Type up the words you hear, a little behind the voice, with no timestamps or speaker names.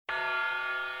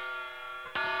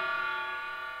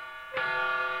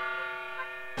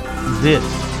This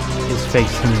is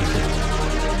Face the Music,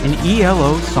 an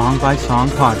ELO song-by-song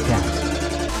podcast.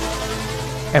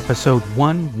 Episode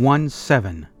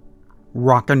 117,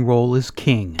 Rock and Roll is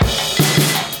King.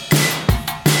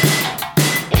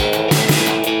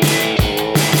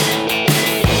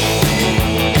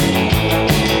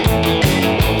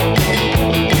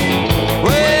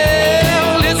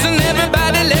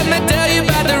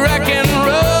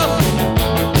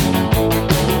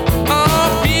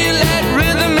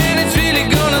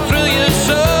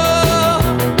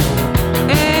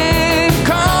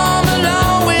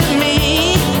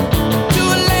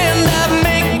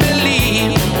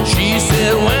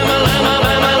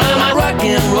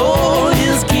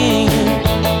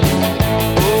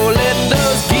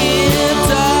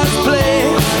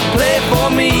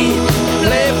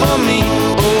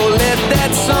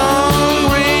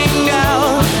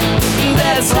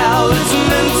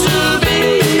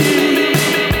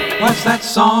 What's that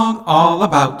song all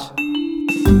about?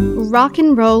 Rock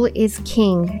and Roll is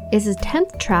King is a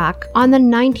 10th track on the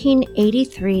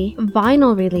 1983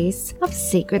 vinyl release of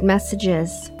Secret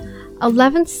Messages,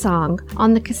 11th song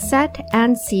on the cassette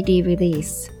and CD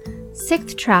release,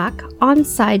 6th track on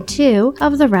side 2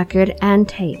 of the record and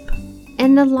tape.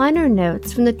 In the liner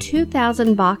notes from the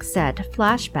 2000 box set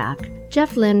Flashback,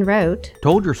 Jeff Lynne wrote,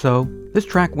 "Told you so. This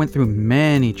track went through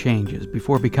many changes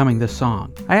before becoming this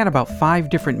song. I had about 5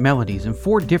 different melodies and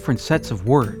 4 different sets of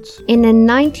words." In a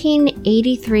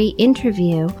 1983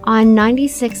 interview on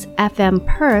 96 FM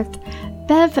Perth,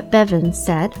 Bev Bevan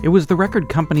said, "It was the record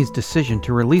company's decision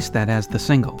to release that as the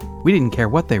single. We didn't care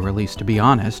what they released, to be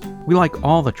honest. We like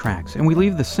all the tracks, and we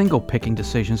leave the single picking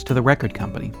decisions to the record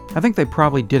company. I think they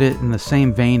probably did it in the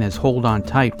same vein as Hold On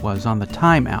Tight was on the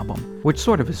Time album, which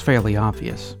sort of is fairly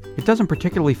obvious. It doesn't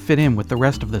particularly fit in with the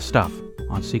rest of the stuff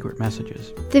on Secret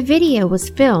Messages." The video was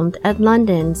filmed at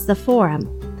London's The Forum.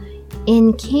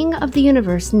 In King of the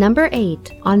Universe number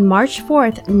 8 on March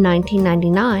 4th,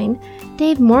 1999,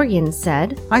 Dave Morgan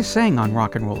said, "I sang on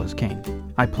Rock and Roll is King.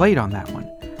 I played on that one,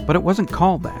 but it wasn't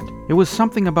called that. It was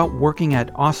something about working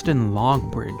at Austin Log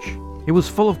Bridge. It was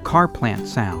full of car plant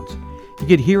sounds. You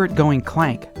could hear it going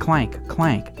clank, clank,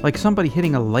 clank, like somebody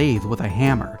hitting a lathe with a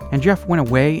hammer, and Jeff went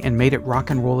away and made it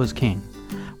Rock and Roll is King.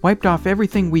 Wiped off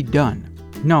everything we'd done.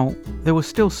 No, there was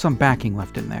still some backing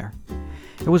left in there.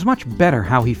 It was much better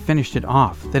how he finished it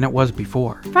off than it was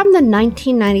before." From the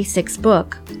 1996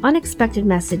 book, Unexpected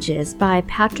Messages by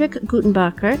Patrick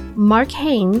Gutenbacher, Mark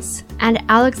Haynes, and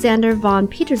Alexander von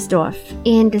Petersdorf,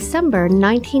 in December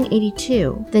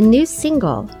 1982, the new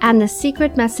single and the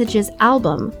Secret Messages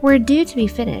album were due to be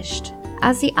finished.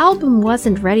 As the album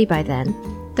wasn't ready by then,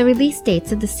 the release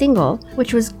dates of the single,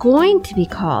 which was going to be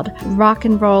called Rock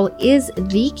and Roll is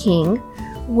the King,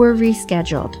 were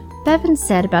rescheduled. Bevan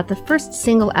said about the first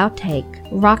single outtake,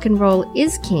 Rock and Roll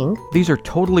is King, "These are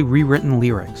totally rewritten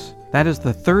lyrics. That is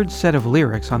the 3rd set of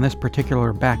lyrics on this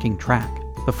particular backing track.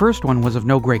 The first one was of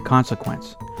no great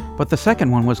consequence, but the second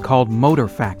one was called Motor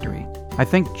Factory. I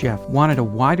think Jeff wanted a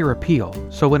wider appeal,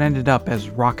 so it ended up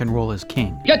as Rock and Roll is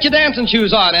King." Get your dancing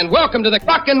shoes on and welcome to the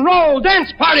Rock and Roll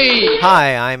Dance Party!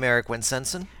 Hi, I'm Eric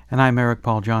Winsenson. And I'm Eric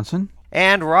Paul Johnson.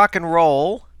 And Rock and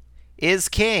Roll is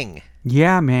King.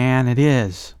 Yeah, man, it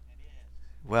is.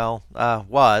 Well,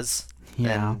 was.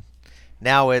 Yeah. And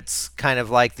now it's kind of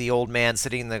like the old man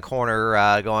sitting in the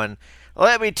corner going,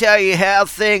 "Let me tell you how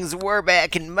things were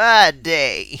back in my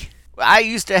day. I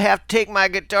used to have to take my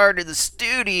guitar to the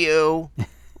studio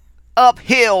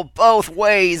uphill both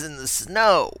ways in the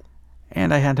snow.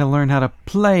 And I had to learn how to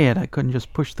play it. I couldn't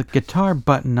just push the guitar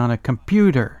button on a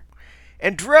computer.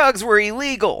 And drugs were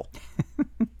illegal."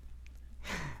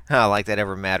 Oh, like that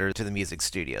ever mattered to the music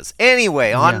studios.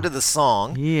 Anyway, on to the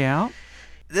song. Yeah.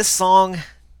 This song,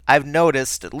 I've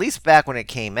noticed, at least back when it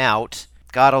came out,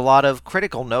 got a lot of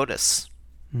critical notice.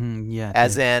 Yeah.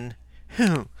 As in,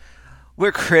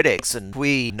 we're critics and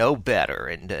we know better,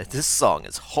 and this song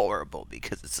is horrible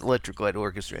because it's Electric Light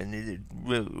Orchestra. And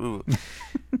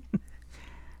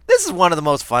this is one of the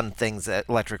most fun things that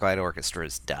Electric Light Orchestra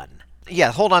has done.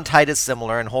 Yeah, Hold On Tight is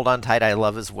similar, and Hold On Tight I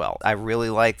love as well. I really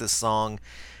like this song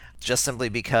just simply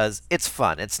because it's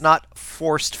fun. It's not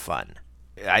forced fun.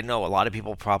 I know a lot of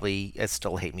people probably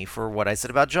still hate me for what I said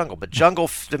about Jungle, but Jungle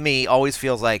to me always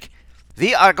feels like,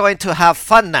 we are going to have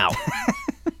fun now.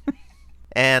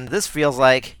 And this feels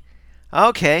like,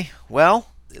 okay, well,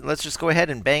 let's just go ahead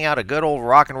and bang out a good old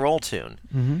rock and roll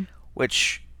tune,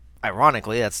 which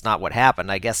Ironically, that's not what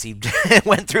happened. I guess he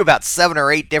went through about 7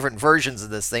 or 8 different versions of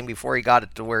this thing before he got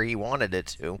it to where he wanted it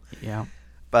to. Yeah.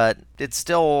 But it's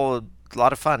still a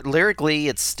lot of fun. Lyrically,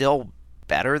 it's still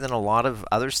better than a lot of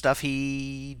other stuff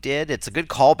he did. It's a good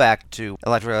callback to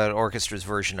Electric Light Orchestra's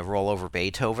version of Roll Over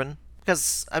Beethoven,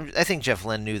 because I think Jeff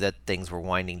Lynne knew that things were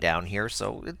winding down here,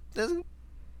 so it doesn't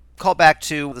call back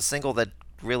to the single that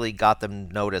really got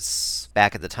them notice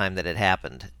back at the time that it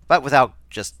happened, but without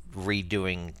just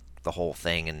redoing the whole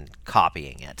thing and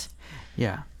copying it.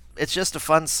 Yeah. It's just a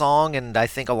fun song, and I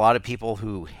think a lot of people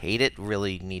who hate it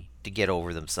really need to get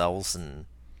over themselves. And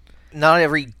not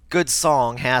every good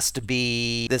song has to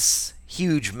be this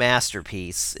huge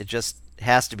masterpiece. It just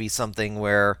has to be something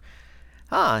where,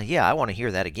 yeah, I want to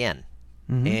hear that again.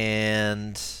 Mm-hmm.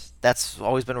 And that's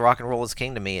always been Rock and Roll is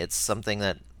King to me. It's something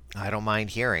that I don't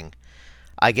mind hearing.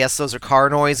 I guess those are car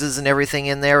noises and everything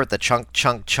in there with the chunk,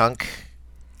 chunk, chunk.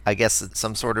 I guess it's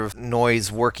some sort of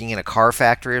noise working in a car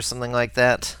factory or something like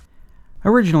that.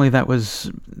 Originally, that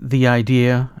was the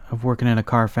idea of working in a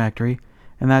car factory,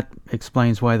 and that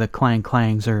explains why the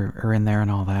clangs are in there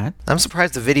and all that. I'm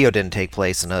surprised the video didn't take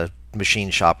place in a machine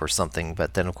shop or something,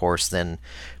 but then, of course, then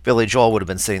Billy Joel would have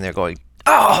been sitting there going,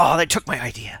 "Oh, they took my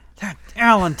idea." That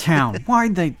Allentown,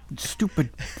 why'd they, stupid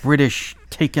British,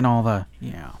 taking all the,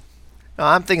 No,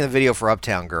 I'm thinking the video for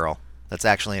Uptown Girl. That's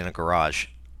actually in a garage.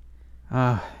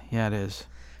 yeah, it is.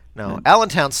 No,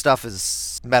 Allentown stuff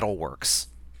is Metalworks.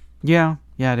 Yeah,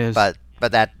 it is. But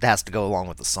that has to go along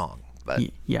with the song. But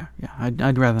yeah.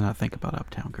 I'd rather not think about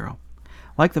Uptown Girl.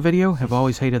 Like the video, have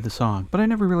always hated the song, but I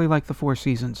never really liked the Four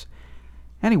Seasons.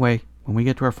 Anyway, when we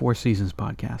get to our Four Seasons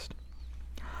podcast.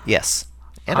 Yes,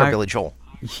 and our Billy Joel.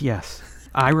 Yes.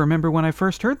 I remember when I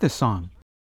first heard this song.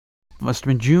 Must have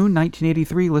been June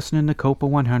 1983, listening to Copa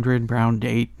 100 around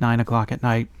 8, 9 o'clock at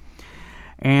night.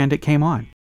 And it came on.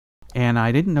 And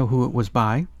I didn't know who it was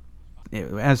by.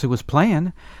 As it was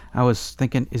playing, I was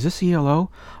thinking, is this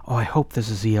ELO? Oh, I hope this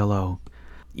is ELO.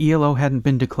 ELO hadn't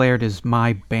been declared as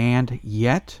my band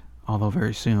yet, although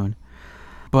very soon.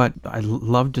 But I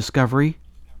loved Discovery.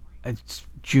 It's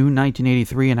June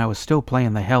 1983, and I was still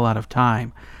playing the hell out of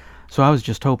Time. So I was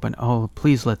just hoping, oh,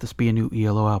 please let this be a new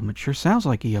ELO album. It sure sounds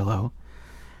like ELO.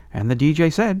 And the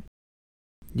DJ said,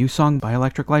 new song by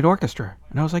Electric Light Orchestra.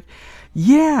 And I was like,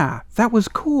 yeah, that was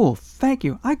cool. Thank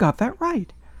you. I got that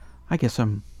right. I guess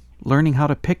I'm learning how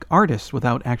to pick artists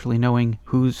without actually knowing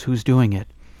who's doing it.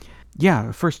 Yeah,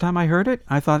 the first time I heard it,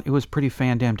 I thought it was pretty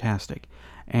fan-damtastic.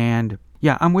 And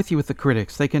yeah, I'm with you with the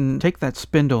critics. They can take that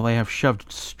spindle they have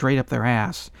shoved straight up their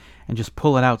ass and just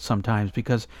pull it out sometimes,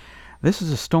 because this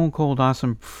is a stone-cold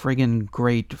awesome, friggin'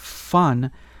 great, fun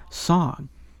song.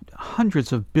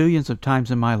 Hundreds of billions of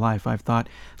times in my life I've thought,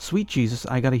 sweet Jesus,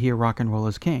 I gotta hear Rock and Roll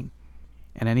is King.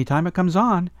 And anytime it comes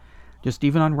on, just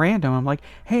even on random, I'm like,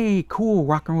 hey, cool,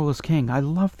 Rock and Roll is King. I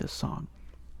love this song.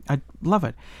 I love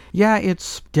it. Yeah,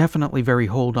 it's definitely very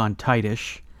hold on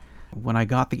tightish. When I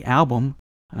got the album,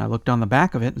 and I looked on the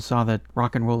back of it and saw that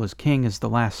Rock and Roll is King is the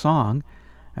last song,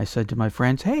 I said to my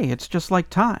friends, hey, it's just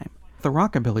like Time. The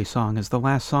Rockabilly song is the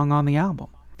last song on the album.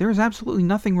 There is absolutely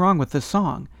nothing wrong with this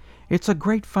song. It's a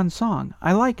great, fun song.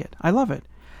 I like it. I love it.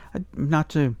 Not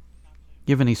to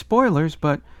give any spoilers,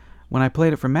 but when I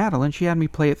played it for Madeline, she had me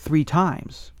play it 3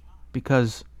 times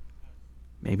because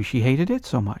maybe she hated it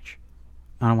so much.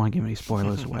 I don't want to give any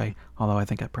spoilers away, although I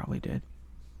think I probably did.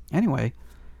 Anyway,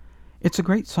 it's a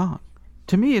great song.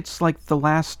 To me, it's like the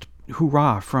last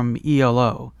hurrah from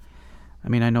ELO. I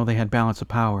mean, I know they had Balance of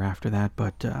Power after that,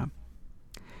 but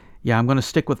yeah, I'm going to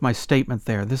stick with my statement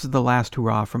there. This is the last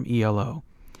hurrah from ELO.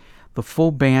 The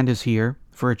full band is here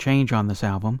for a change on this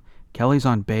album. Kelly's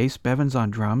on bass, Bevan's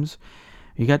on drums.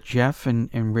 You got Jeff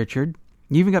and Richard.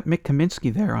 You even got Mick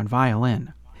Kaminsky there on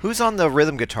violin. Who's on the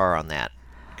rhythm guitar on that?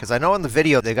 Because I know in the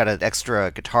video they got an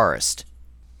extra guitarist.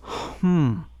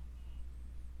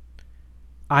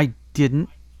 I didn't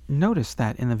notice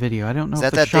that in the video. I don't know Is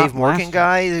if that the Dave Morgan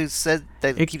guy who said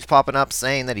that it keeps popping up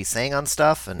saying that he sang on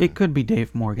stuff? And it could be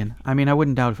Dave Morgan. I mean, I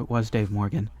wouldn't doubt if it was Dave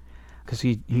Morgan, because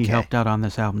he helped out on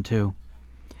this album too.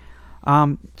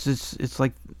 It's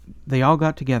like they all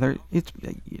got together.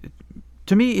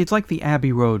 To me, it's like the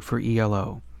Abbey Road for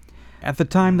ELO. At the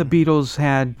time the Beatles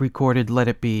had recorded Let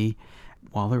It Be,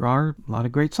 while there are a lot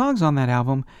of great songs on that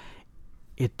album,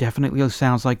 it definitely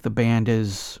sounds like the band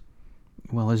is,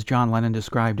 well, as John Lennon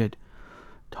described it,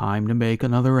 time to make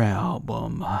another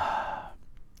album.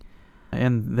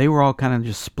 And they were all kind of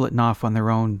just splitting off on their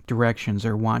own directions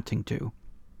or wanting to.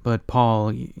 But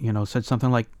Paul, said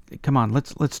something like, come on,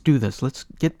 let's do this. Let's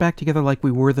get back together like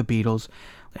we were the Beatles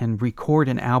and record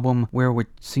an album where it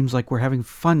seems like we're having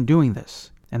fun doing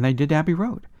this. And they did Abbey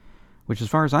Road, which as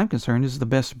far as I'm concerned is the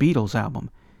best Beatles album,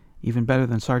 even better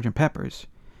than Sgt. Pepper's,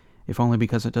 if only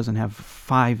because it doesn't have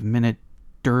 5-minute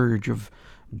dirge of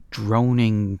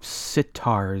droning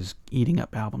sitars eating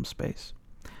up album space.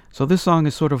 So this song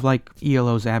is sort of like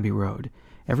ELO's Abbey Road.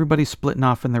 Everybody's splitting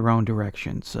off in their own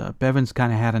directions. Bevan's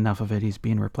kind of had enough of it. He's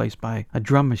being replaced by a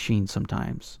drum machine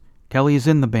sometimes. Kelly is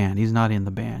in the band. He's not in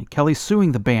the band. Kelly's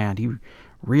suing the band. He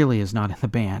really is not in the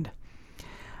band.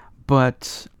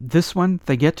 But this one,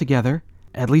 they get together.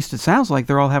 At least it sounds like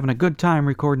they're all having a good time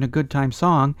recording a good time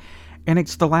song. And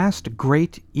it's the last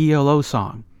great ELO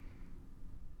song.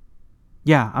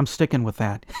 Yeah, I'm sticking with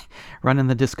that. Running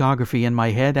the discography in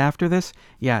my head after this.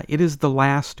 Yeah, it is the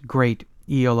last great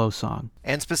ELO song.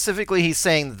 And specifically, he's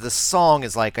saying that the song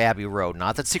is like Abbey Road,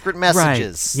 not that Secret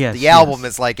Messages. Right. Yes, the album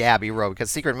is like Abbey Road,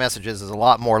 because Secret Messages is a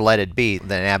lot more Let It Be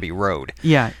than Abbey Road.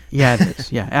 Yeah, it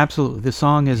is. Yeah, absolutely. This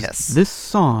song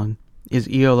is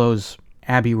ELO's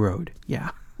Abbey Road. Yeah.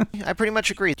 I pretty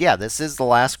much agree. Yeah, this is the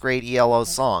last great ELO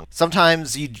song.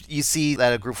 Sometimes you see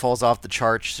that a group falls off the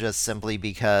charts just simply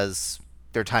because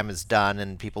their time is done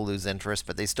and people lose interest,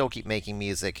 but they still keep making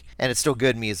music, and it's still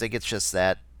good music. It's just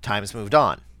that time's moved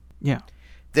on. Yeah.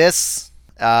 This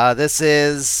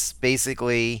is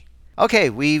basically, okay,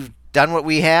 we've done what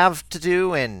we have to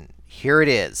do, and here it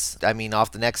is. I mean,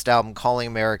 off the next album, Calling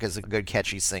America is a good,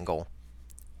 catchy single,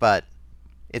 but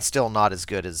it's still not as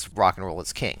good as Rock and Roll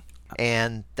is King.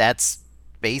 And that's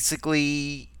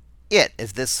basically it.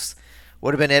 If this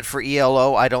would have been it for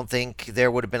ELO, I don't think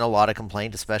there would have been a lot of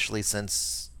complaint, especially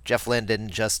since Jeff Lynne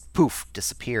didn't just poof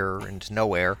disappear into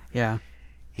nowhere. Yeah.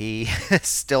 He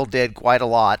still did quite a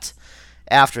lot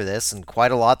after this, and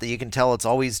quite a lot that you can tell it's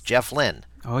always Jeff Lynne.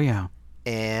 Oh, yeah.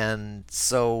 And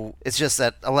so it's just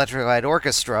that Electric Light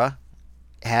Orchestra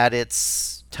had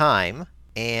its time,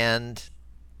 and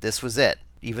this was it.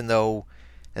 Even though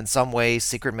in some ways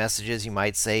Secret Messages, you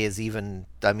might say, is even,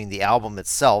 I mean, the album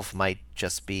itself might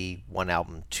just be one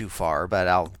album too far, but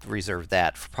I'll reserve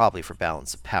that probably for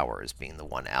Balance of Power as being the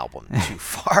one album too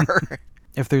far.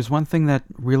 If there's one thing that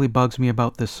really bugs me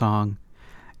about this song,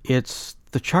 it's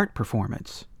the chart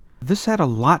performance. This had a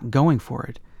lot going for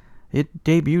it. It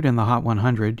debuted in the Hot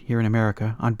 100 here in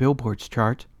America on Billboard's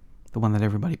chart, the one that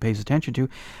everybody pays attention to,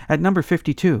 at number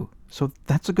 52. So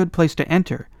that's a good place to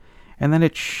enter. And then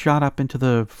it shot up into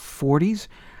the 40s.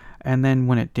 And then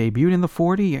when it debuted in the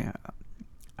 40,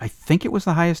 I think it was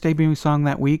the highest debuting song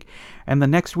that week. And the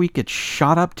next week it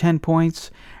shot up 10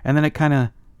 points. And then it kind of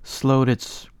slowed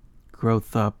its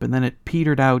growth up. And then it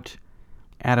petered out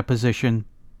at a position.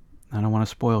 I don't want to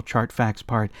spoil Chart Facts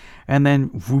part. And then,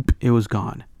 whoop, it was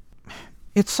gone.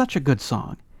 It's such a good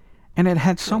song. And it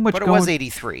had so much going. But it was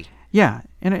 83. Yeah.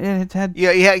 And it had...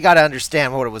 Yeah, you got to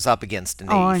understand what it was up against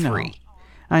in 83.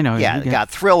 I know. Yeah, you got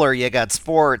Thriller, you got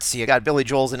Sports, you got Billy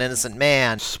Joel's An Innocent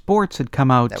Man. Sports had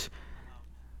come out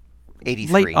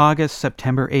 83. Late August,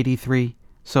 September 83.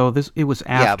 So it was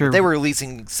after... Yeah, but they were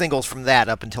releasing singles from that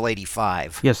up until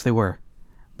 85. Yes, they were.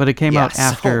 But it came out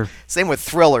after... Same with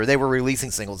Thriller. They were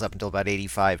releasing singles up until about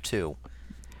 85, too.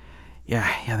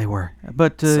 Yeah, they were.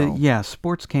 But,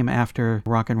 Sports came after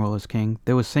Rock and Roll is King.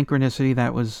 There was Synchronicity.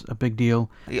 That was a big deal.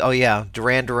 Oh, yeah.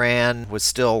 Duran Duran was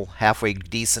still halfway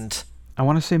decent. I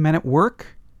want to say Men at Work.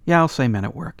 Yeah, I'll say Men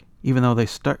at Work. Even though they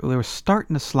were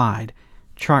starting to slide,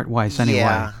 chart-wise anyway.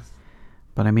 Yeah.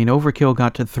 But, I mean, Overkill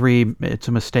got to 3. It's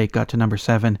a Mistake got to number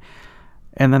 7.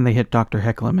 And then they hit Dr.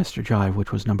 Heckle and Mr. Jive,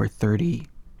 which was number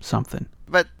 30-something.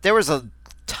 But there was a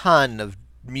ton of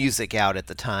music out at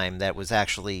the time that was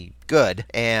actually good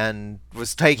and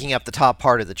was taking up the top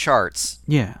part of the charts.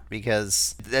 Yeah.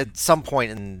 Because at some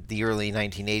point in the early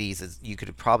 1980s, you could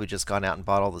have probably just gone out and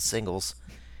bought all the singles,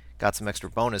 got some extra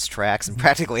bonus tracks, and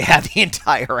practically had the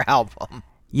entire album.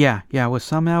 Yeah, with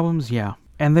some albums, yeah.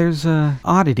 And there's an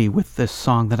oddity with this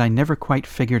song that I never quite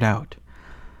figured out.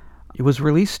 It was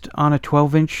released on a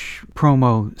 12-inch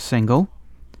promo single,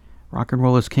 Rock and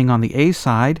Roll is King on the A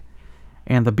side,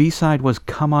 and the B side was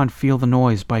Come On Feel the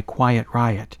Noise by Quiet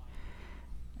Riot.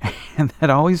 And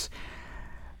that always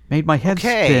made my head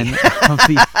spin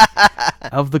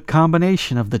of the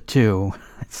combination of the two.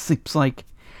 It seems like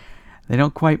they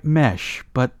don't quite mesh,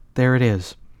 but there it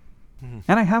is. Mm-hmm.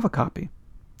 And I have a copy,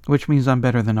 which means I'm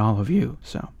better than all of you,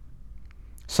 so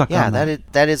suck on that. Yeah,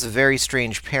 that is a very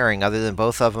strange pairing, other than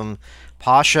both of them.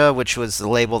 Pasha, which was the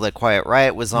label that Quiet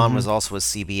Riot was on, was also a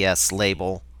CBS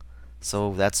label.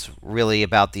 So that's really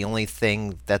about the only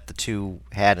thing that the two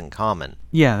had in common.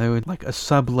 Yeah, they were like a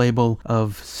sub-label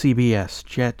of CBS,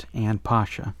 Jet and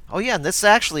Pasha. Oh yeah, and this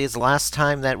actually is the last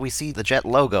time that we see the Jet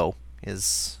logo.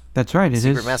 That's right,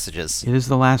 Secret Messages. It is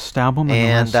the last album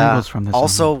and the last singles from this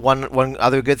also, album. one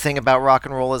other good thing about Rock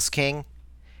and Roll is King,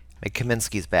 Mick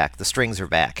Kaminsky's back. The strings are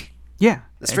back. Yeah.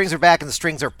 The strings are back, and the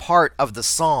strings are part of the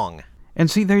song. And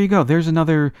see, there you go. There's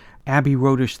another Abbey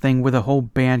Roadish thing where the whole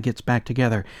band gets back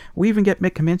together. We even get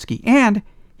Mick Kaminsky, and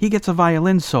he gets a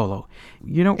violin solo.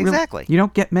 You don't Exactly. You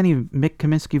don't get many Mick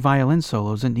Kaminsky violin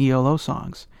solos in ELO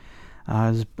songs.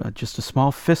 There's just a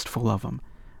small fistful of them.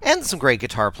 And some great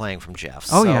guitar playing from Jeff.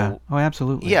 Oh, so, yeah. Oh,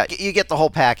 absolutely. Yeah, you get the whole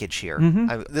package here.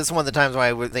 Mm-hmm. This is one of the times when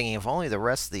I was thinking, if only the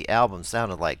rest of the album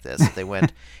sounded like this. If they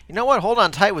went, you know what, Hold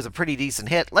On Tight was a pretty decent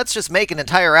hit. Let's just make an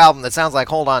entire album that sounds like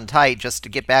Hold On Tight just to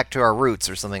get back to our roots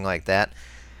or something like that.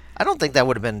 I don't think that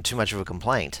would have been too much of a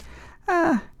complaint.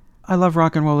 I love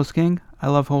Rock and Roll is King. I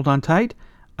love Hold On Tight.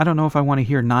 I don't know if I want to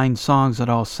hear 9 songs that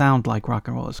all sound like Rock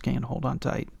and Roll is King and Hold On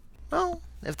Tight. Well,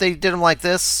 if they did them like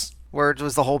this, where it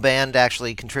was the whole band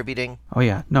actually contributing. Oh,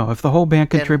 yeah. No, if the whole band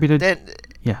contributed...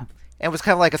 yeah. And it was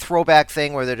kind of like a throwback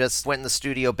thing where they just went in the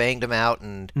studio, banged them out,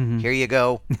 and here you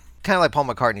go. Kind of like Paul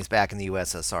McCartney's back in the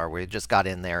USSR, where he just got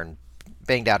in there and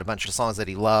banged out a bunch of songs that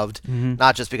he loved,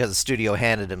 not just because the studio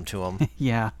handed them to him.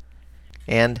 Yeah.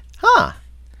 And,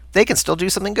 they can still do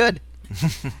something good.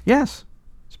 Yes.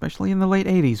 Especially in the late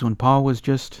 80s when Paul was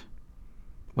just...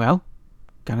 Well,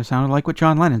 kind of sounded like what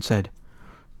John Lennon said.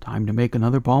 Time to make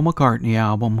another Paul McCartney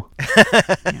album.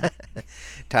 Yeah.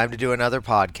 Time to do another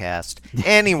podcast.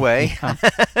 Anyway.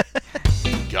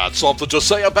 Got something to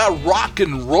say about Rock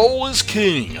and Roll is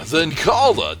King? Then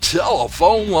call the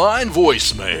telephone line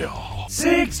voicemail.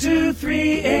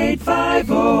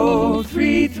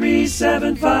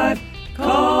 623-850-3375.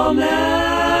 Call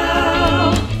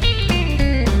now.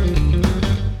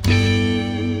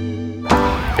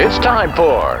 It's time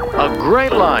for a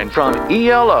great line from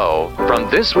ELO from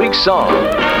this week's song.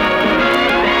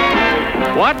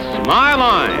 What's my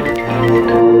line?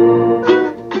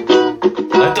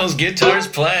 Let those guitars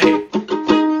play.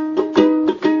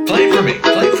 Play for me,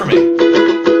 play for me.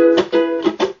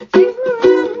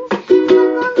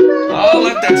 Oh,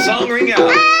 let that song ring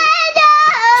out.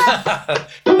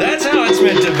 That's how it's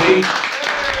meant to be.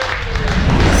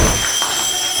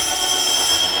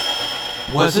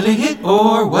 Was it a hit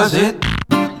or was it?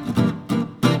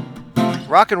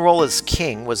 Rock and Roll is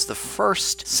King was the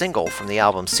first single from the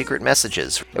album Secret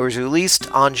Messages. It was released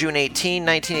on June 18,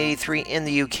 1983 in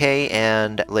the UK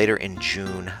and later in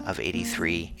June of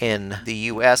 83 in the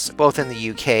US. Both in the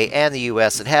UK and the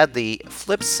US, it had the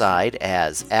flip side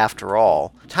as After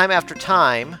All. Time After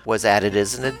Time was added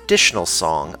as an additional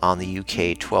song on the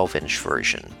UK 12-inch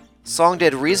version. The song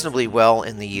did reasonably well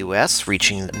in the US,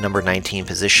 reaching number 19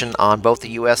 position on both the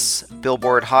US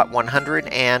Billboard Hot 100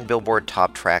 and Billboard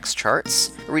Top Tracks charts.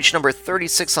 It reached number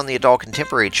 36 on the Adult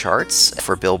Contemporary charts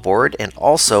for Billboard and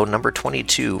also number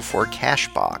 22 for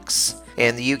Cashbox.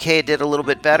 In the UK, it did a little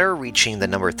bit better, reaching the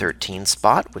number 13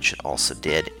 spot, which it also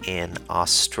did in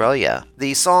Australia.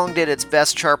 The song did its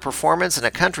best chart performance in a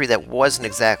country that wasn't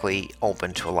exactly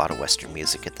open to a lot of Western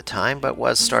music at the time, but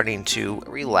was starting to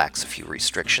relax a few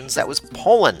restrictions. That was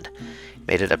Poland.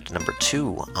 Made it up to number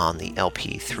 2 on the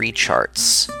LP3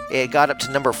 charts. It got up to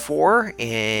number 4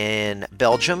 in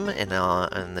Belgium and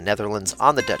in the Netherlands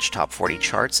on the Dutch Top 40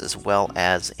 charts, as well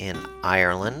as in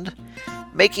Ireland.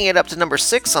 Making it up to number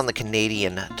 6 on the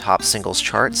Canadian Top Singles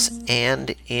charts,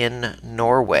 and in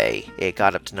Norway. It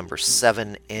got up to number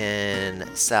 7 in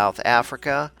South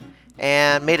Africa,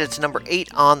 and made it to number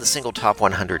 8 on the Single Top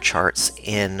 100 charts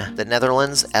in the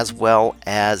Netherlands, as well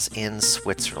as in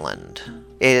Switzerland.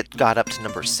 It got up to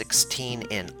number 16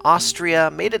 in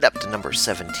Austria, made it up to number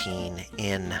 17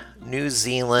 in New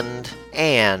Zealand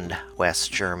and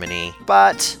West Germany,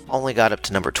 but only got up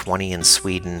to number 20 in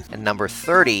Sweden and number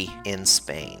 30 in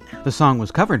Spain. The song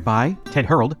was covered by Ted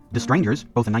Harold, The Strangers,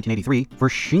 both in 1983,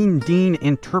 Verschiedene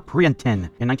Interpreten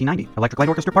in 1990, Electric Light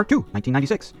Orchestra Part 2,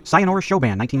 1996, Sayonara Show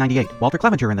Band, 1998, Walter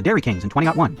Clevenger and the Dairy Kings in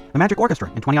 2001, The Magic Orchestra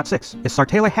in 2006,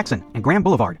 Isartela Hexen and Graham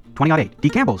Boulevard, 2008, Dee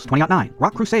Campbell's 2009,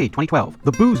 Rock Crusade, 2012,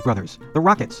 The Booze Brothers, The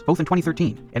Rockets, both in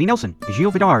 2013, Eddie Nelson,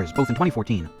 Gilles Vidars, both in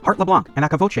 2014, Hart LeBlanc and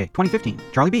Acavoce, 2015,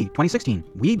 Charlie B, 2016,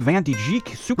 Wiebe van de Geek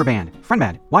Superband,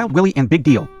 Friendmad, Wild Willie and Big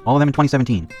Deal, all of them in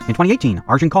 2017. In 2018,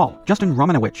 Arjun Call, Justin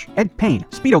Romanowicz, Ed Payne,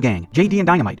 Speedo Gang, JD and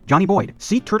Dynamite, Johnny Boyd,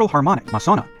 Sea Turtle Harmonic,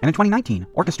 Masona, and in 2019,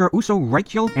 Orchestra Uso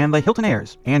Reichel and the Hilton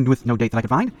Airs, and with no date that I could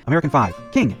find, American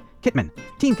 5, King, Kitman,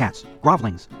 Teen Cats,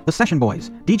 Grovelings, The Session Boys,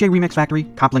 DJ Remix Factory,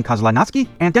 Koplan Kozlanatsky,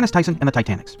 and Dennis Tyson and the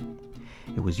Titanics.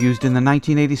 It was used in the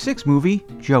 1986 movie,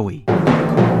 Joey.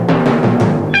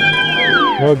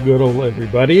 Well, good old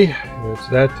everybody. It's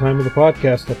that time of the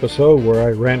podcast episode where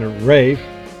I rant and rave,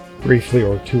 briefly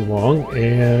or too long,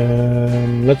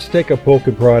 and let's take a poke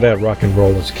and prod at Rock and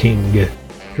Roll is King.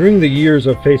 During the years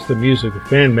of Face the Music, a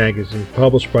fan magazine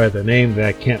published by the name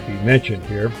that can't be mentioned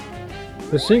here,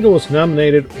 the single was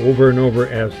nominated over and over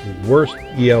as the worst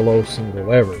ELO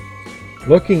single ever.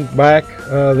 Looking back,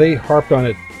 they harped on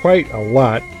it quite a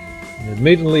lot, and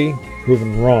admittedly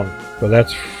proven wrong, but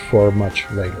that's for much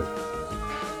later.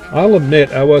 I'll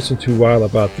admit I wasn't too wild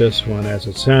about this one, as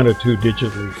it sounded too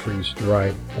digitally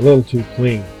freeze-dried, a little too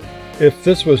clean. If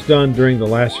this was done during the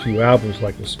last few albums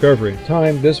like Discovery and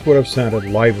Time, this would have sounded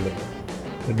lively.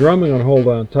 The drumming on Hold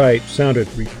On Tight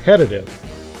sounded repetitive,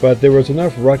 but there was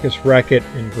enough ruckus racket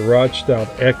and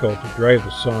garage-style echo to drive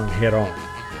the song head-on,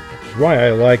 which is why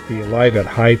I like the Live at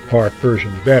Hyde Park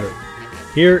version better.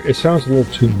 Here, it sounds a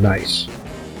little too nice.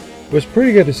 It was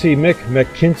pretty good to see Mick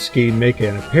McKinsky make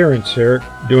an appearance here,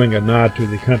 doing a nod to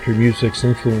the country music's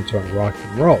influence on rock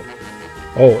and roll.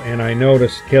 Oh, and I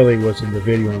noticed Kelly was in the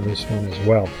video on this one as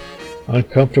well.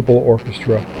 Uncomfortable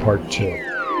Orchestra Part 2.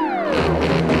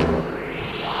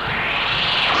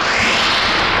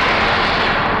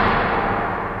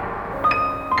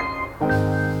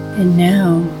 And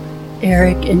now,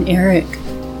 Eric and Eric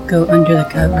go under the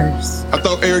covers. I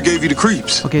thought Eric gave you the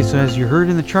creeps. Okay, so as you heard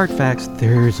in the chart facts,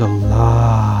 there's a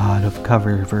lot of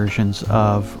cover versions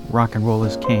of Rock and Roll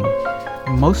is King.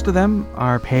 Most of them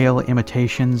are pale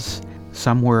imitations.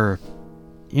 Some were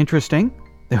interesting.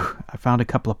 I found a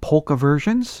couple of polka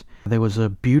versions. There was a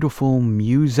beautiful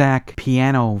Muzak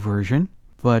piano version,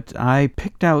 but I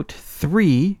picked out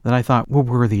 3 that I thought were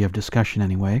worthy of discussion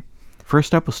anyway.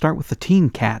 First up, we'll start with the Teen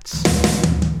Cats.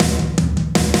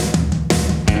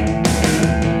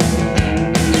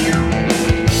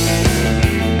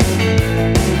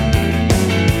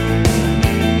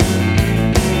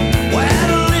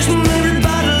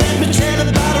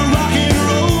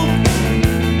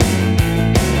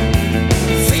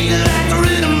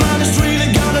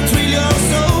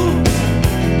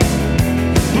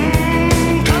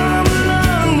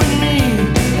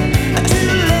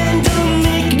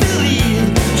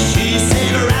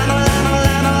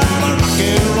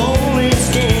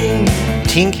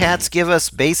 Teen Cats give us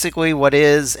basically what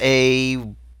is a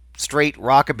straight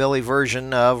rockabilly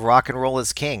version of Rock and Roll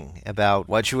is King, about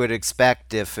what you would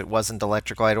expect if it wasn't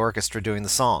Electric Light Orchestra doing the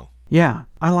song. Yeah,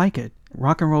 I like it.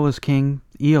 Rock and Roll is King,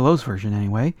 ELO's version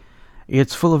anyway,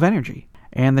 it's full of energy.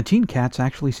 And the Teen Cats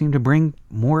actually seem to bring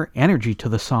more energy to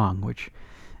the song, which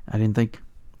I didn't think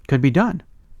could be done,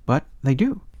 but they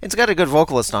do. It's got a good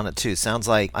vocalist on it too. Sounds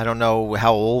like, I don't know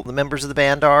how old the members of the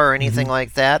band are or anything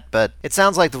like that, but it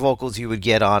sounds like the vocals you would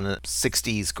get on a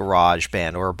 60s garage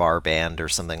band or a bar band or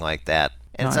something like that.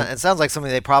 And it sounds like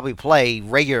something they probably play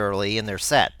regularly in their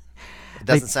set. It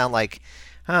doesn't sound like,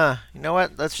 you know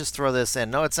what, let's just throw this in.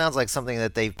 No, it sounds like something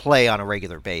that they play on a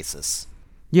regular basis.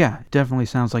 Yeah, it definitely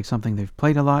sounds like something they've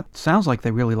played a lot. Sounds like they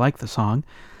really like the song,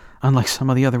 unlike some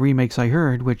of the other remakes I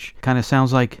heard, which kind of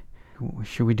sounds like,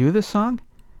 should we do this song?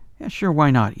 Yeah, sure, why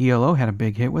not? ELO had a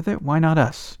big hit with it, why not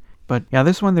us? But yeah,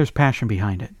 this one, there's passion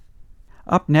behind it.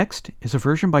 Up next is a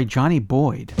version by Johnny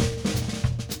Boyd.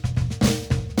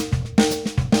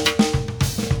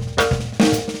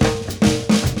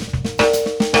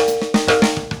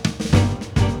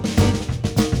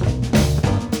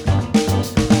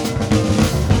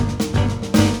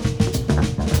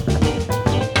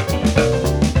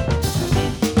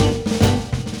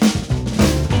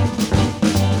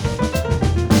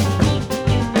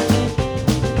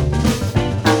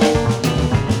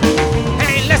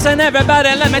 Everybody,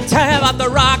 let me tell you about the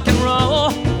rock and roll.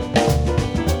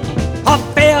 I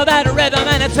feel that rhythm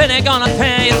and it's really gonna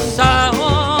tell you so.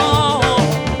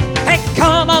 Hey,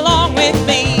 come along with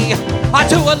me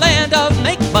to a land of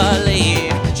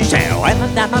make-believe. She said,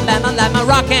 "Llama,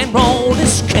 rock and roll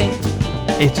is king."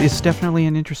 It's definitely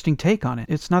an interesting take on it.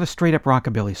 It's not a straight-up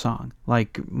rockabilly song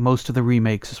like most of the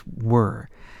remakes were.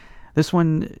 This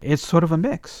one, it's sort of a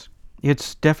mix.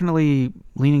 It's definitely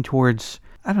leaning towards,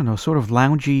 I don't know, sort of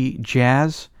loungy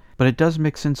jazz, but it does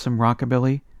mix in some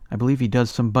rockabilly. I believe he does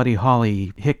some Buddy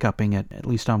Holly hiccuping at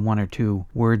least on 1 or 2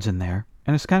 words in there.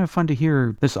 And it's kind of fun to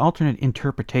hear this alternate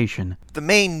interpretation. The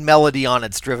main melody on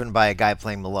it's driven by a guy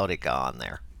playing melodica on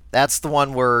there. That's the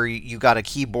one where you got a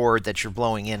keyboard that you're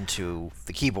blowing into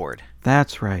the keyboard.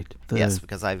 That's right. Yes,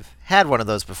 because I've had one of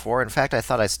those before. In fact, I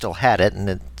thought I still had it, and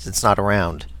it's not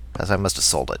around, because I must have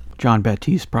sold it. John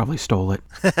Baptiste probably stole it.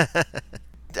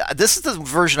 This is the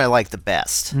version I like the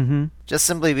best. Mm-hmm. Just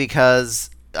simply because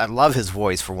I love his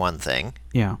voice, for one thing.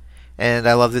 Yeah. And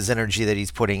I love his energy that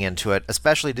he's putting into it.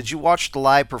 Especially, did you watch the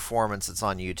live performance that's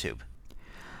on YouTube?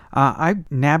 I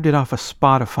nabbed it off of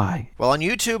Spotify. Well, on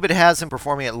YouTube, it has him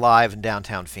performing it live in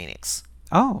downtown Phoenix.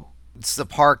 Oh. It's the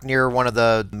park near one of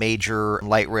the major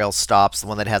light rail stops, the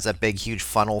one that has that big, huge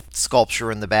funnel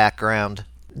sculpture in the background.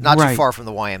 Not too far from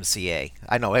the YMCA.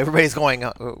 I know, everybody's going,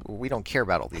 we don't care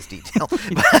about all these details.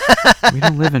 We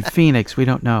don't live in Phoenix, we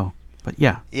don't know. But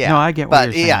yeah, Yeah, no, I get what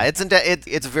you're saying. Yeah,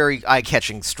 it's a very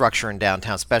eye-catching structure in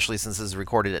downtown, especially since it's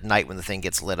recorded at night when the thing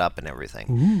gets lit up and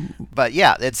everything. Ooh. But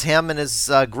yeah, it's him and his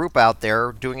group out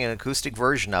there doing an acoustic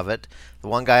version of it. The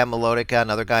one guy on melodica,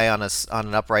 another guy on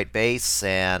an upright bass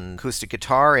and acoustic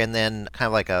guitar, and then kind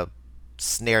of like a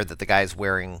snare that the guy's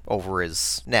wearing over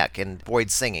his neck, and Boyd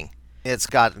singing. It's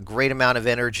got a great amount of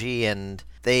energy, and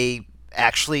they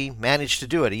actually managed to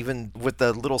do it, even with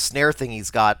the little snare thing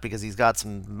he's got, because he's got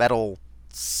some metal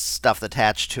stuff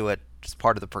attached to it as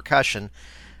part of the percussion,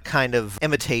 kind of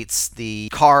imitates the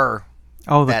car,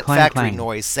 that clang, factory clang.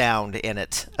 noise sound in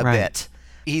it a Right. bit.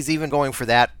 He's even going for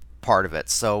that part of it,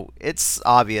 so it's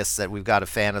obvious that we've got a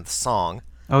fan of the song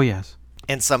Oh, yes.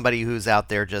 and somebody who's out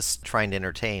there just trying to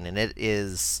entertain, and it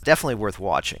is definitely worth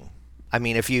watching. I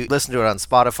mean, if you listen to it on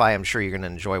Spotify, I'm sure you're going to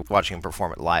enjoy watching him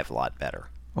perform it live a lot better.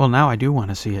 Well, now I do want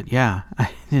to see it, yeah. I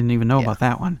didn't even know about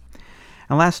that one.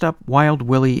 And last up, Wild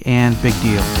Willie and Big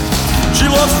Deal. She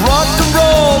loves rock and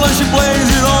roll and she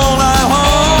plays it all night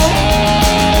long.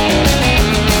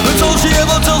 That's all she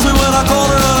ever tells me when I call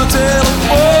her on the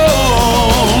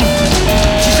telephone.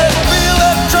 She says, feel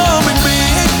that drum in me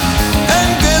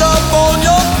and get up on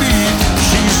your feet.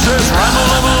 She says, ramble,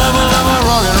 ramble, ramble, ramble,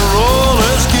 rock and roll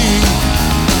is king.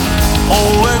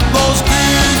 Oh, let those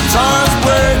guitars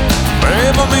play.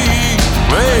 Pray for me,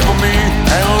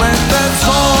 and let that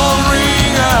song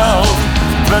ring out.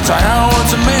 That's how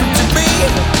it's meant to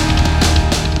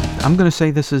be. I'm going to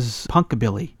say this is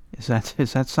punkabilly. Is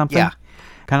that something? Yeah.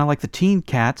 Kind of like the Teen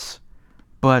Cats,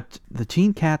 but the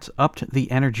Teen Cats upped the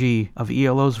energy of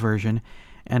ELO's version,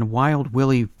 and Wild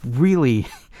Willie really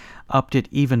upped it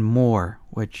even more,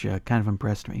 which kind of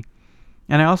impressed me.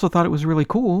 And I also thought it was really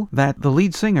cool that the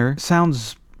lead singer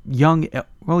sounds young,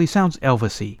 well, he sounds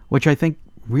Elvis-y, which I think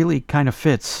really kind of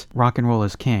fits Rock and Roll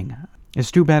is King. It's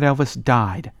too bad Elvis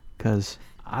died, because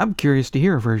I'm curious to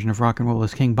hear a version of Rock and Roll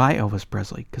is King by Elvis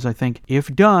Presley, because I think if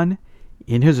done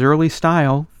in his early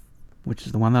style, which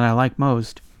is the one that I like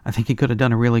most, I think he could have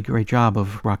done a really great job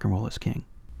of Rock and Roll is King.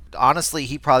 Honestly,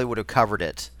 he probably would have covered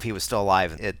it if he was still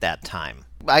alive at that time.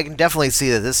 I can definitely see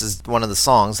that this is one of the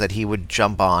songs that he would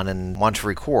jump on and want to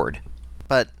record.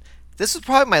 But this is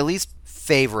probably my least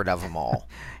favorite of them all.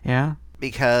 Yeah?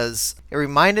 Because it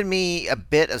reminded me a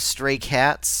bit of Stray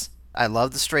Cats. I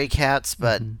love the Stray Cats,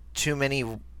 but too many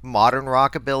modern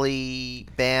rockabilly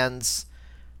bands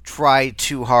try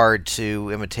too hard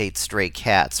to imitate Stray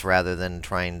Cats rather than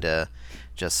trying to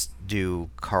just do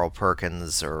Carl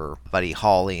Perkins or Buddy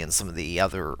Holly and some of the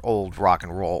other old rock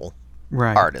and roll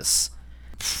artists.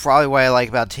 Probably what I like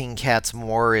about Teen Cats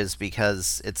more is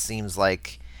because it seems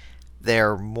like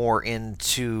they're more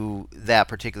into that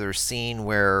particular scene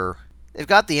where they've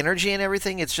got the energy and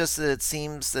everything. It's just that it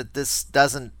seems that this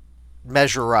doesn't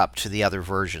measure up to the other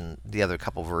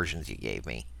couple versions you gave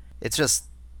me. It's just,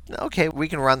 okay, we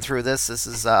can run through this. This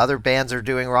is other bands are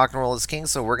doing Rock and Roll is King,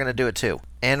 so we're going to do it too.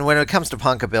 And when it comes to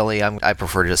punkabilly, I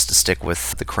prefer just to stick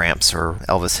with the Cramps or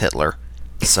Elvis Hitler.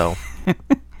 So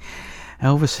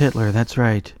Elvis Hitler, that's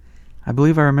right. I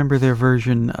believe I remember their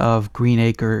version of Green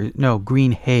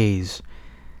Haze.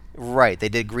 Right, they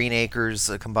did Green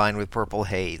Acres combined with Purple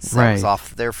Haze. That was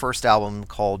off their first album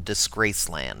called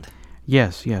Disgraceland.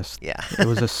 Yes. Yeah. It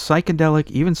was a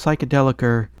even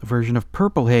psychedelicer version of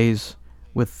Purple Haze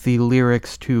with the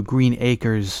lyrics to Green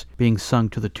Acres being sung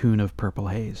to the tune of Purple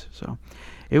Haze. So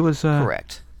it was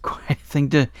correct. Quite a thing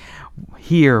to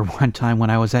hear one time when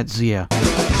I was at Zia.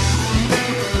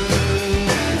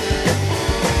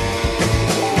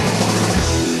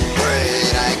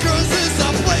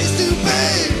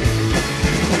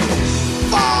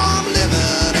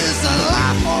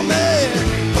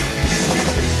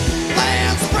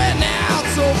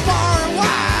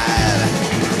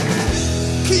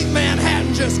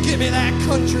 Just give me that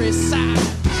countryside.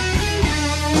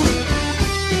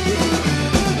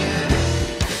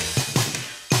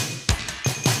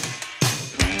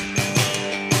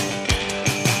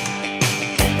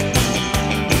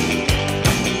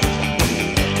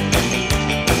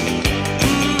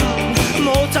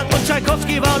 Mozart und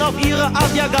Tchaikovsky waren auf ihre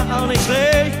Art ja gar nicht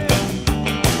schlecht.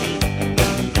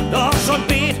 Doch schon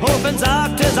Beethoven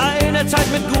sagte seine Zeit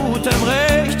mit gutem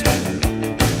Recht.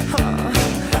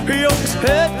 Jungs,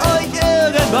 hört euch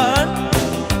irgendwann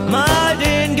mal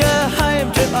den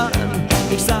Geheimtipp an.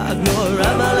 Ich sag nur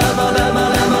Ramma, Ramma, Ramma,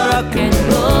 Ramma,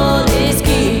 Rock'n'Roll is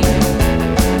king.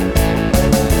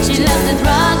 She loves it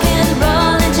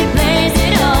rock'n'roll and she plays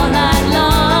it all night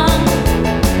long.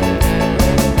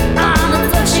 I'm the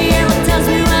touch she ever tells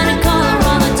me when I call her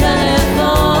on the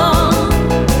telephone.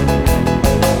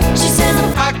 She says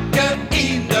I'm Hakken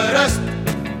in de rust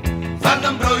van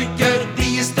een broodje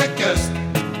die is te kus.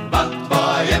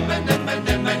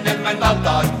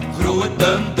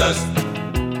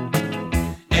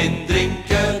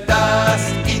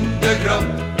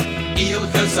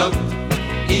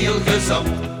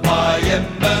 ilgesamt var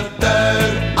hjemme dør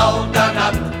alt er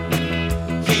natt.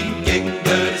 King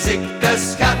dør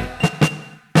siktes katt.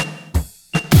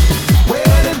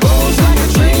 Well, it rolls like a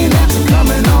train that's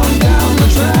coming on down the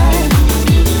track.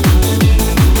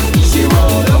 She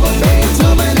rolled over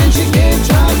Beethoven and she gave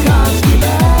Tchaikovsky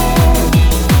back.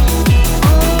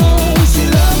 Oh, she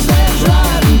loves that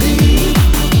driving beat.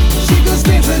 She goes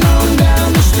dancing on down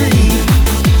the street.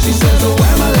 She says, oh,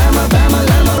 whamma, lamma, bamma,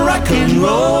 lamma, rock and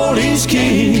roll is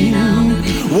king.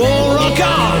 Whoa, rock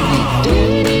on!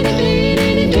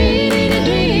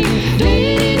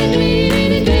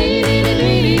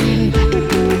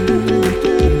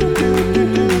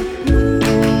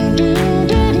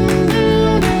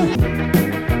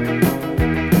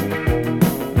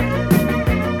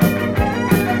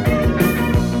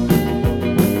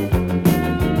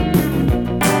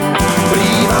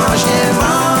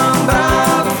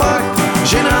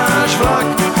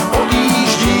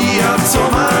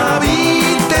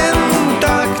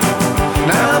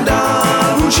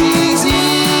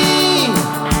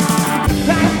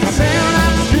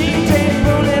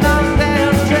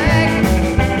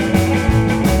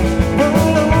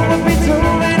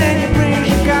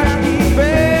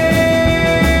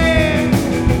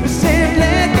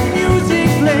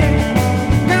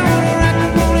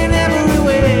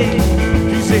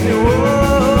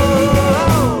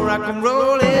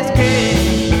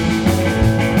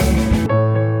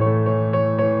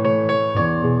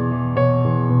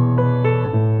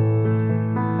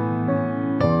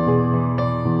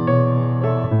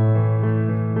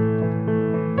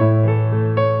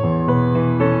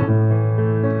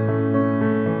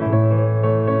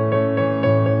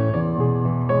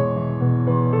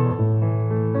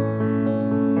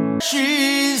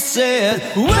 She said,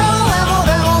 well, level,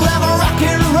 rock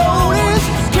and roll is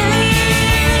king.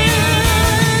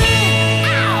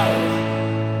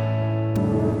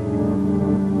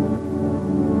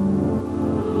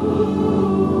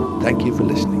 Thank you for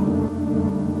listening.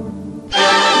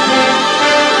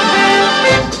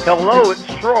 Hello, it's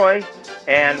Troy,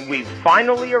 and we've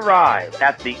finally arrived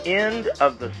at the end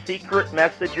of the Secret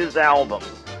Messages album,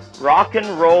 Rock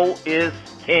and Roll is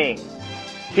King.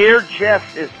 Here,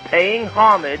 Jeff is paying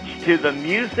homage to the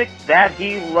music that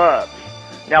he loves.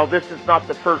 Now, this is not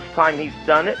the first time he's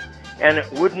done it, and it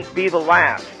wouldn't be the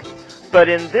last. But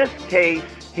in this case,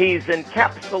 he's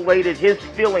encapsulated his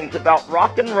feelings about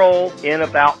rock and roll in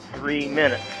about 3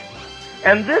 minutes.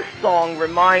 And this song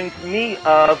reminds me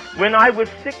of when I was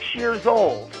 6 years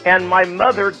old, and my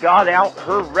mother got out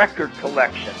her record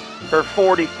collection, her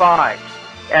 45s.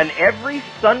 And every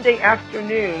Sunday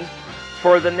afternoon,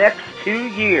 for the next 2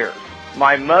 years,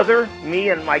 my mother, me,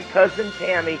 and my cousin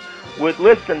Tammy would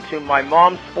listen to my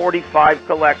mom's 45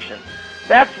 collection.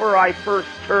 That's where I first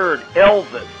heard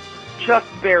Elvis, Chuck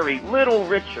Berry, Little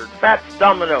Richard, Fats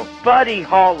Domino, Buddy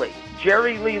Holly,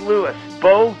 Jerry Lee Lewis,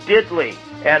 Bo Diddley,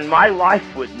 and my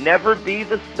life would never be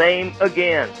the same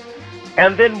again.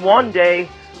 And then one day,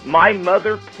 my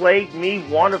mother played me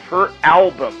one of her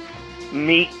albums,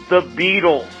 Meet the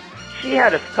Beatles. She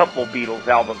had a couple Beatles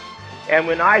albums. And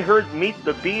when I heard Meet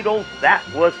the Beatles, that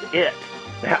was it.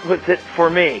 That was it for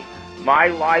me. My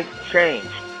life changed.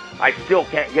 I still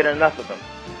can't get enough of them.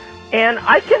 And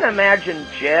I can imagine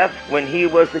Jeff, when he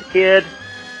was a kid,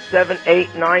 7,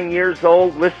 8, 9 years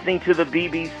old, listening to the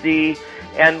BBC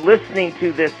and listening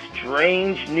to this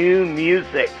strange new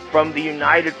music from the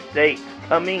United States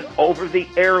coming over the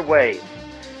airwaves.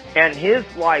 And his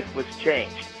life was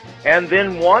changed. And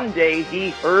then one day he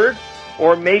heard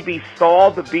or maybe saw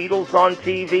the Beatles on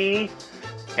TV,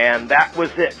 and that was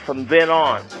it from then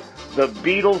on. The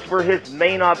Beatles were his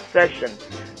main obsession,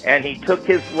 and he took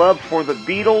his love for the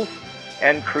Beatles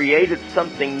and created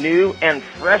something new and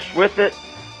fresh with it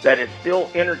that is still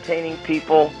entertaining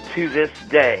people to this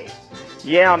day.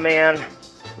 Yeah, man,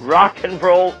 rock and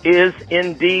roll is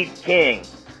indeed king.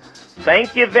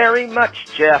 Thank you very much,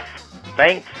 Jeff.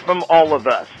 Thanks from all of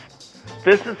us.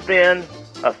 This has been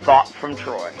A Thought from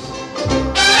Troy.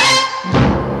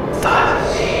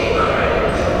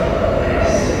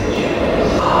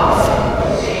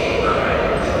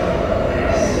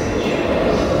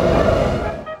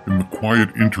 In the quiet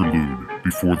interlude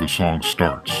before the song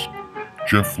starts,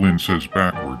 Jeff Lynne says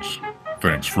backwards,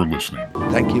 thanks for listening.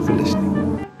 Thank you for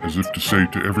listening. As if to say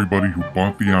to everybody who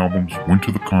bought the albums, went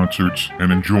to the concerts,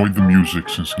 and enjoyed the music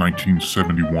since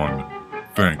 1971,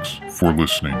 thanks for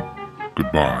listening.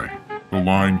 Goodbye. The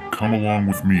line, come along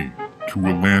with me to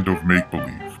a land of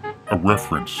make-believe, a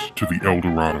reference to the El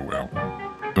Dorado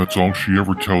album. That's all she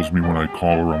ever tells me when I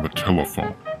call her on the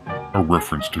telephone, a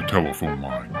reference to Telephone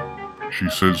Line. She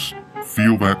says,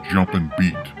 Feel That Jumpin'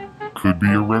 Beat. Could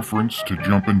be a reference to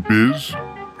Jumpin' Biz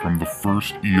from the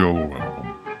first ELO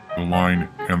album. The line,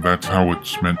 and that's how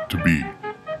it's meant to be.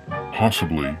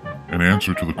 Possibly an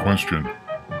answer to the question,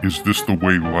 is this the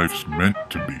way life's meant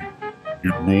to be?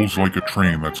 It rolls like a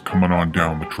train that's coming on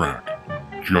down the track,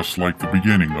 just like the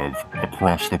beginning of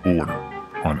Across the Border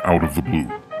on Out of the Blue.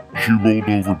 She rolled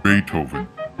over Beethoven,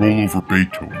 Roll Over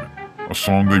Beethoven, a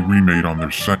song they remade on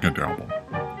their second album.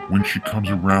 When She Comes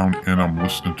Around and I'm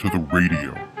Listening to the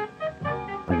Radio,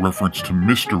 a reference to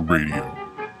Mr. Radio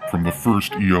from the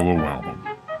first ELO album.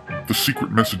 The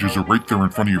secret messages are right there in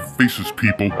front of your faces,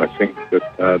 people. I think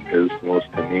that is the most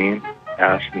inane,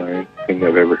 asinine thing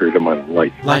I've ever heard in my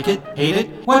life. Like it? Hate it?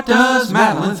 What does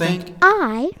Madeline think?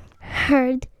 I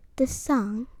heard the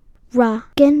song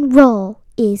Rock and Roll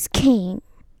is King.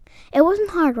 It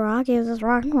wasn't hard rock, it was just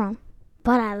rock and roll.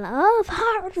 But I love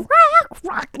hard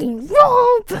rock and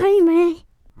roll, baby.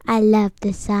 I love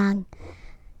the song.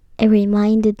 It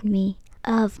reminded me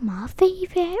of my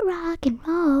favorite rock and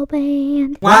roll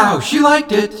band. Wow, she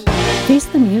liked it! Face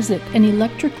the Music, an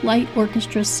Electric Light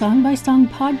Orchestra song-by-song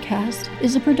podcast,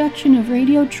 is a production of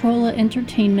Radio Trolla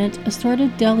Entertainment,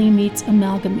 Assorted Deli Meats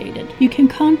Amalgamated. You can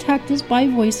contact us by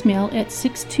voicemail at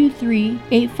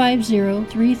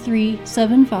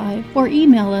 623-850-3375 or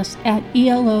email us at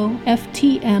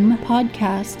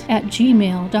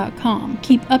eloftmpodcast@gmail.com.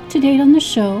 Keep up to date on the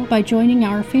show by joining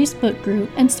our Facebook group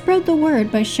and spread the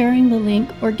word by sharing the link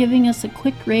or giving us a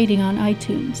quick rating on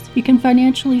iTunes. You can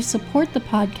financially support the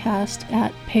podcast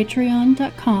at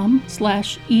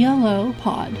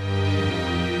patreon.com/ELOpod.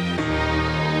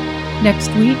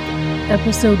 Next week,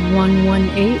 episode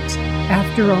 118,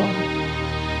 After All.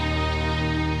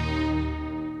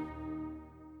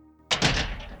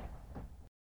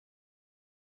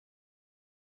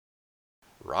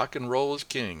 Rock and roll is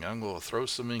king. I'm going to throw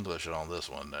some English on this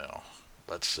one now.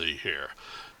 Let's see here.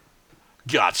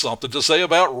 Got something to say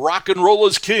about rock and roll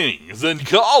is king? Then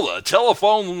call a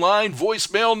telephone line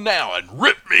voicemail now and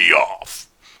rip me off.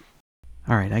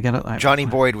 All right, I got it. Johnny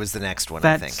Boyd was the next one,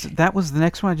 I think. That was the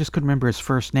next one. I just couldn't remember his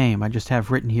first name. I just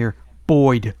have written here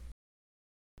Boyd.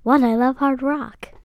 What? I love hard rock.